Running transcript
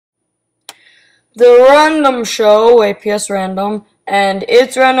The Random Show, APS Random, and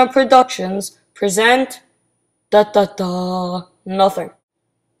It's Random Productions present nothing.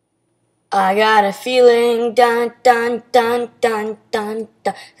 I got a feeling dun dun dun dun dun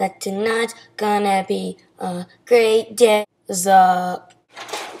dun that tonight's gonna be a great day. So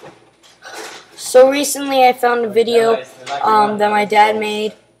recently I found a video that my dad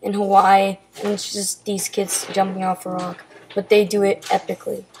made in Hawaii, and it's just these kids jumping off a rock, but they do it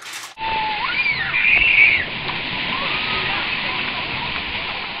epically.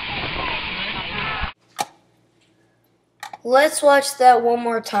 Let's watch that one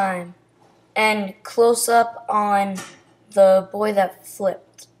more time, and close up on the boy that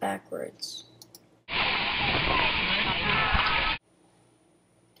flipped backwards.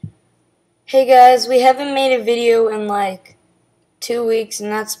 Hey guys, we haven't made a video in like 2 weeks,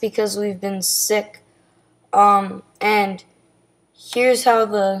 and that's because we've been sick. And here's how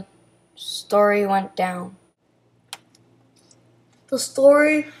the story went down. The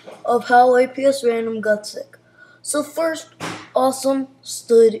story of how APS Random got sick. So first, Awesome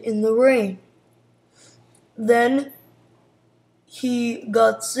stood in the rain. Then he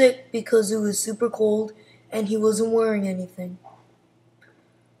got sick because it was super cold and he wasn't wearing anything,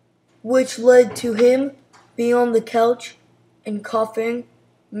 which led to him being on the couch and coughing,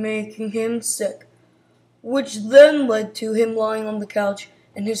 making him sick, which then led to him lying on the couch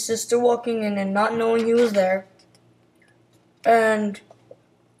and his sister walking in and not knowing he was there, and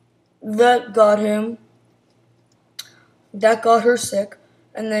that got her sick,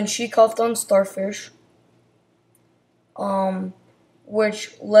 and then she coughed on Starfish,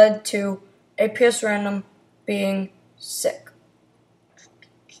 which led to APS Random being sick.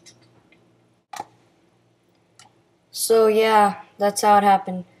 So yeah, that's how it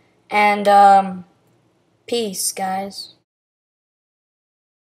happened. And peace, guys.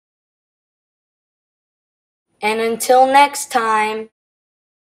 And until next time.